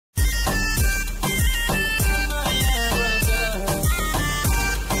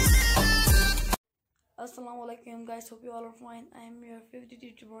Assalamualaikum guys, hope you all are fine. I am your favorite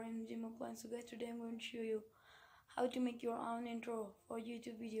YouTuber in Gym Appliance. So guys, today I'm going to show you how to make your own intro for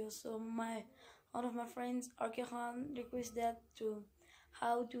YouTube videos. So one of my friends RK Khan requested that to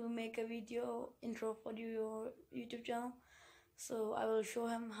how to make a video intro for your YouTube channel. So I will show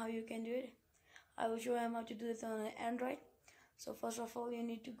him how you can do it. I will show him how to do it on Android. So first of all, you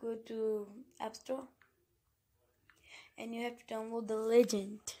need to go to App Store and you have to download the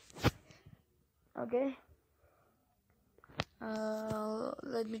Legend. Okay,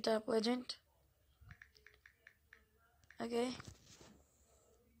 let me type Legend. Okay,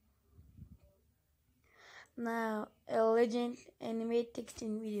 now a Legend animate text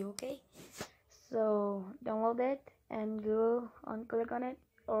in video. Okay, so download it and go on, click on it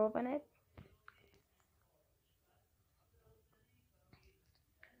or open it.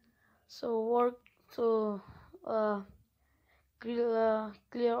 So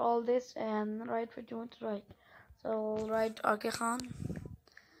clear all this and write what you want to write. So write RK Khan.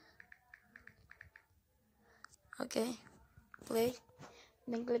 Okay, play,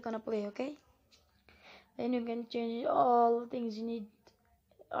 then click on a play. Okay, then you can change all the things you need.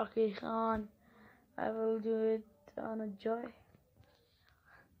 RK Khan, I will do it on a joy.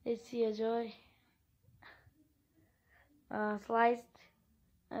 Let's see a joy. Sliced,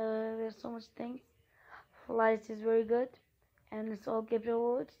 there's so much things. Sliced is very good and it's all capital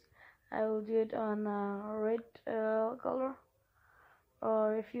words. I will do it on red color,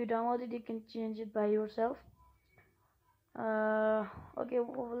 or if you download it you can change it by yourself. Okay,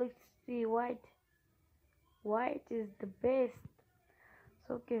 well, let's see white. White is the best.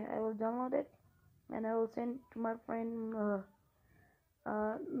 So okay, I will download it and I will send to my friend.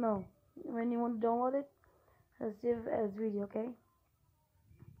 No, when you want to download it, save as video. Okay,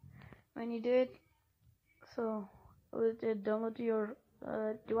 when you do it, so let it download to your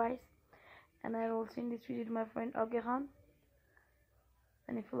device, and I will send this video to my friend RK Khan.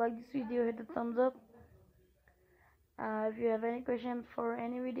 And if you like this video, hit the thumbs up. If you have any questions for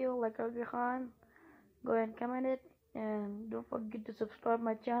any video like RK Khan, go ahead and comment it, and don't forget to subscribe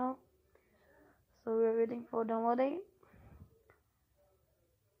my channel. So we're waiting for downloading.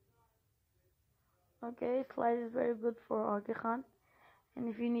 Okay, slide is very good for RK Khan. And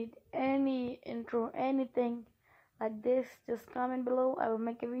if you need any intro, anything like this, just comment below. I will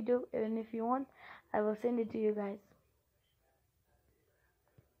make a video, and if you want, I will send it to you guys.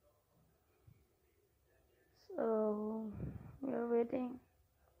 So we're waiting.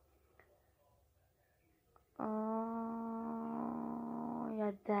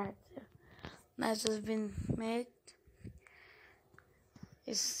 Yeah, that's it. Nice has been made.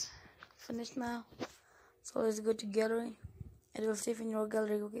 It's finished now. So let's go to gallery. It will save in your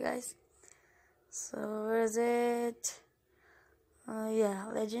gallery, okay guys? So where is it? Yeah,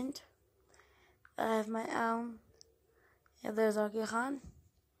 Legend. I have my own. Yeah, there's RK Khan.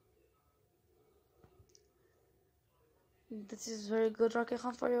 This is very good RK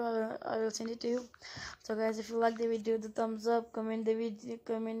Khan for you. I will send it to you. So guys, if you like the video, the thumbs up, comment the video,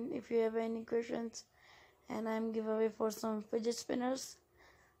 comment if you have any questions, and I'm giveaway for some fidget spinners.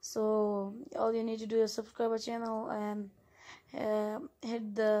 So all you need to do is subscribe our channel and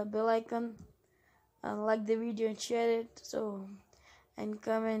hit the bell icon and like the video and share it. So and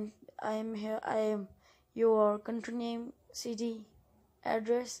comment I am here, I am your country name, city,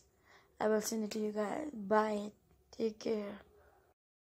 address. I will send it to you guys. Bye, take care.